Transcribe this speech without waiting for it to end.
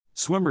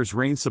Swimmers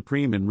reign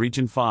supreme in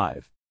Region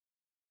 5.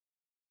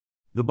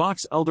 The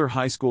Box Elder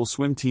High School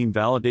swim team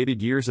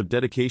validated years of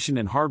dedication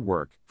and hard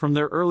work, from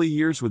their early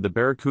years with the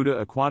Barracuda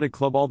Aquatic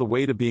Club all the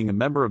way to being a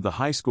member of the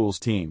high school's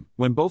team,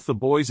 when both the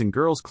boys and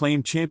girls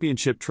claimed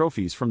championship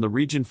trophies from the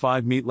Region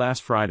 5 meet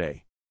last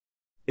Friday.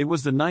 It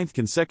was the 9th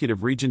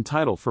consecutive region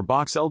title for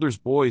Box Elders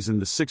boys and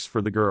the 6th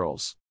for the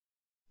girls.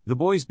 The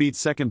boys beat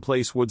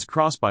second-place Woods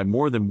Cross by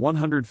more than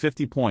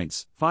 150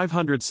 points,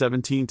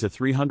 517 to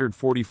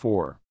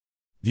 344.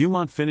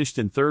 Viewmont finished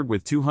in third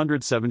with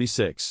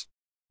 276.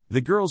 The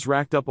girls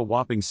racked up a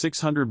whopping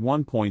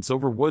 601 points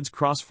over Woods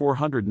Cross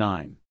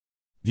 409.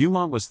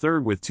 Viewmont was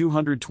third with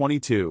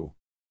 222.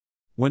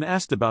 When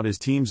asked about his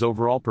team's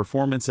overall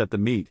performance at the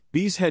meet,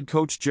 Bees head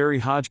coach Jerry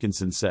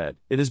Hodgkinson said,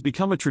 "It has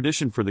become a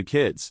tradition for the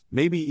kids,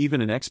 maybe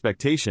even an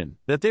expectation,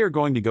 that they are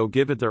going to go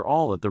give it their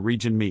all at the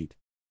region meet.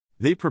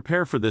 They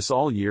prepare for this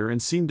all year and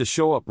seem to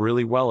show up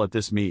really well at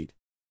this meet."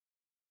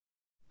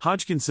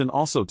 Hodgkinson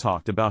also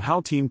talked about how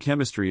team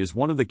chemistry is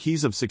one of the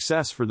keys of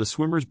success for the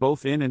swimmers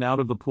both in and out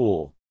of the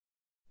pool.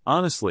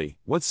 "Honestly,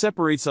 what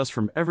separates us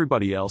from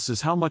everybody else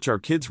is how much our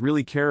kids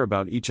really care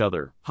about each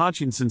other,"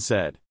 Hodgkinson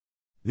said.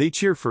 "They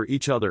cheer for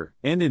each other,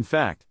 and in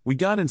fact, we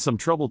got in some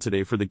trouble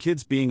today for the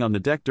kids being on the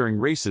deck during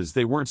races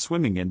they weren't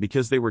swimming in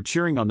because they were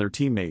cheering on their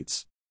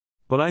teammates.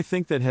 But I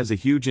think that has a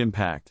huge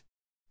impact.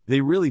 They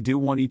really do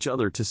want each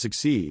other to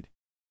succeed."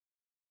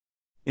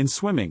 In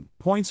swimming,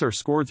 points are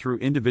scored through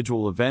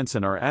individual events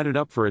and are added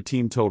up for a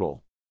team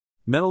total.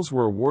 Medals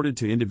were awarded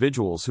to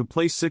individuals who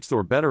placed 6th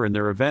or better in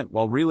their event,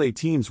 while relay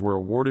teams were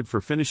awarded for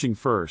finishing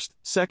 1st,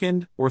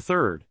 2nd, or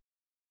 3rd.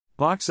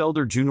 Box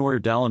Elder junior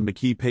Dallin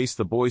McKee paced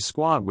the boys'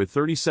 squad with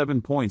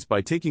 37 points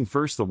by taking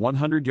first the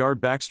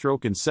 100-yard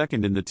backstroke and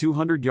second in the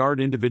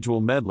 200-yard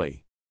individual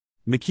medley.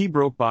 McKee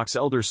broke Box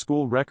Elder's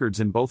school records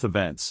in both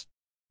events.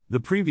 The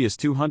previous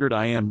 200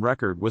 IM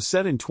record was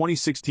set in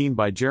 2016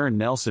 by Jaron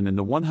Nelson and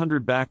the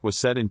 100 back was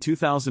set in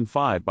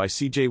 2005 by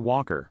CJ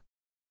Walker.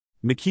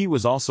 McKee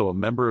was also a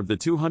member of the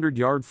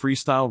 200-yard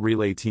freestyle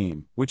relay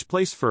team, which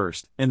placed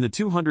first, and the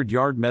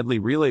 200-yard medley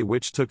relay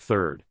which took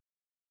third.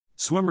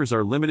 Swimmers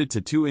are limited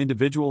to 2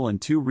 individual and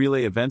 2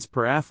 relay events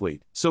per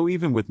athlete, so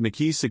even with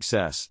McKee's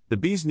success, the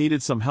Bees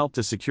needed some help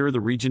to secure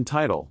the region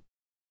title.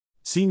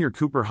 Senior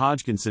Cooper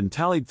Hodgkinson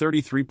tallied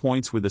 33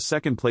 points with a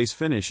second-place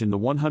finish in the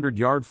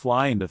 100-yard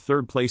fly and a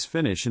third-place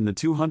finish in the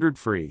 200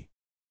 free.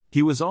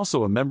 He was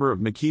also a member of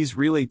McKee's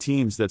relay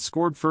teams that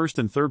scored first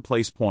and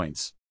third-place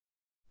points.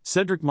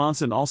 Cedric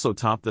Monson also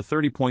topped the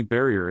 30-point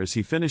barrier as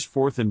he finished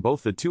 4th in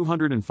both the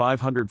 200 and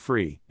 500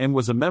 free, and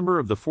was a member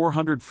of the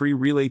 400 free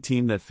relay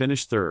team that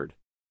finished 3rd.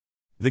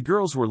 The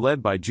girls were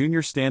led by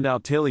junior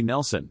standout Taylor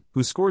Nelson,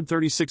 who scored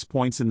 36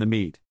 points in the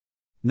meet.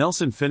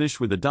 Nelson finished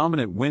with a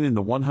dominant win in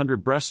the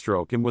 100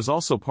 breaststroke and was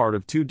also part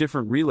of 2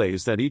 different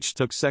relays that each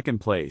took 2nd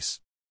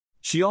place.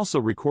 She also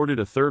recorded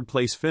a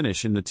 3rd-place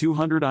finish in the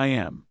 200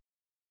 IM.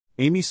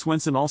 Amy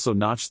Swenson also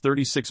notched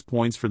 36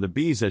 points for the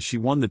Bees as she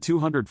won the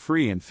 200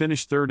 free and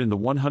finished 3rd in the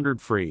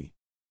 100 free.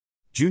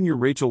 Junior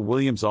Rachel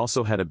Williams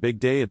also had a big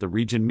day at the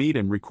region meet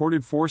and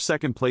recorded 4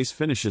 second-place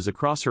finishes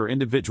across her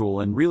individual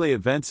and relay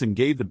events and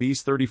gave the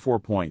Bees 34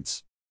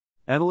 points.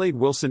 Adelaide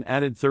Wilson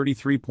added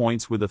 33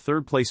 points with a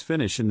 3rd-place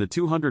finish in the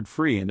 200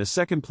 free and a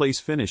 2nd-place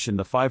finish in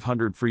the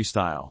 500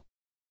 freestyle.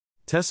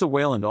 Tessa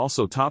Wayland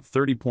also topped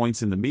 30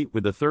 points in the meet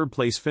with a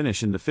 3rd-place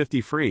finish in the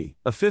 50 free,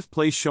 a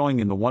 5th-place showing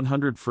in the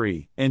 100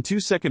 free, and 2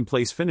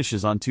 2nd-place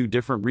finishes on 2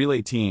 different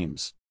relay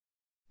teams.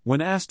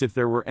 When asked if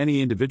there were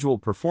any individual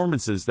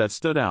performances that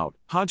stood out,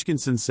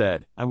 Hodgkinson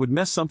said, "I would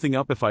mess something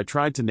up if I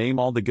tried to name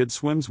all the good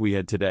swims we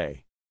had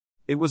today.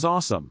 It was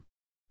awesome.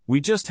 We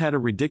just had a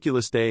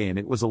ridiculous day and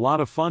it was a lot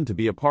of fun to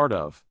be a part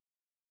of."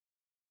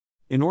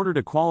 In order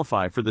to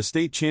qualify for the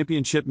state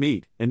championship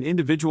meet, an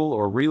individual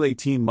or relay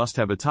team must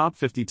have a top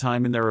 50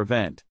 time in their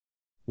event.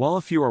 While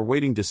a few are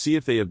waiting to see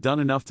if they have done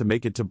enough to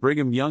make it to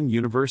Brigham Young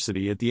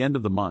University at the end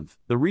of the month,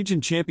 the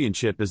region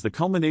championship is the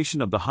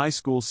culmination of the high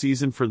school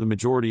season for the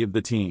majority of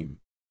the team.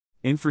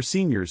 And for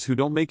seniors who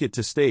don't make it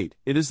to state,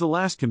 it is the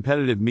last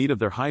competitive meet of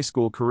their high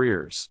school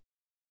careers.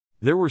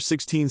 There were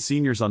 16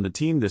 seniors on the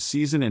team this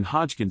season and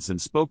Hodgkinson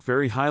spoke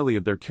very highly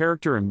of their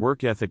character and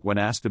work ethic when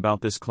asked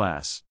about this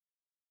class.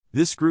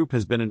 "This group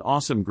has been an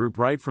awesome group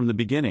right from the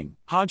beginning,"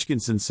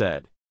 Hodgkinson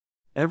said.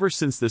 "Ever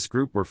since this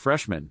group were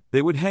freshmen,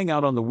 they would hang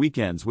out on the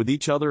weekends with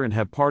each other and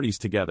have parties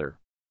together.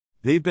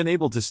 They've been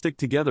able to stick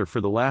together for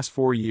the last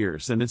 4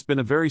 years and it's been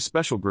a very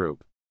special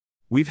group.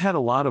 We've had a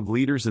lot of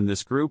leaders in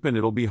this group and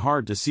it'll be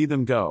hard to see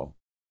them go."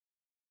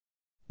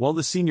 While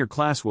the senior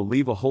class will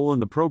leave a hole in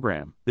the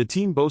program, the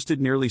team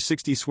boasted nearly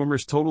 60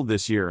 swimmers total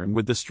this year, and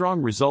with the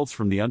strong results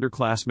from the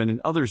underclassmen and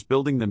others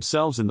building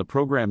themselves in the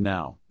program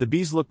now, the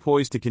Bees look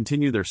poised to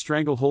continue their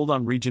stranglehold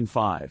on Region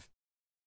 5.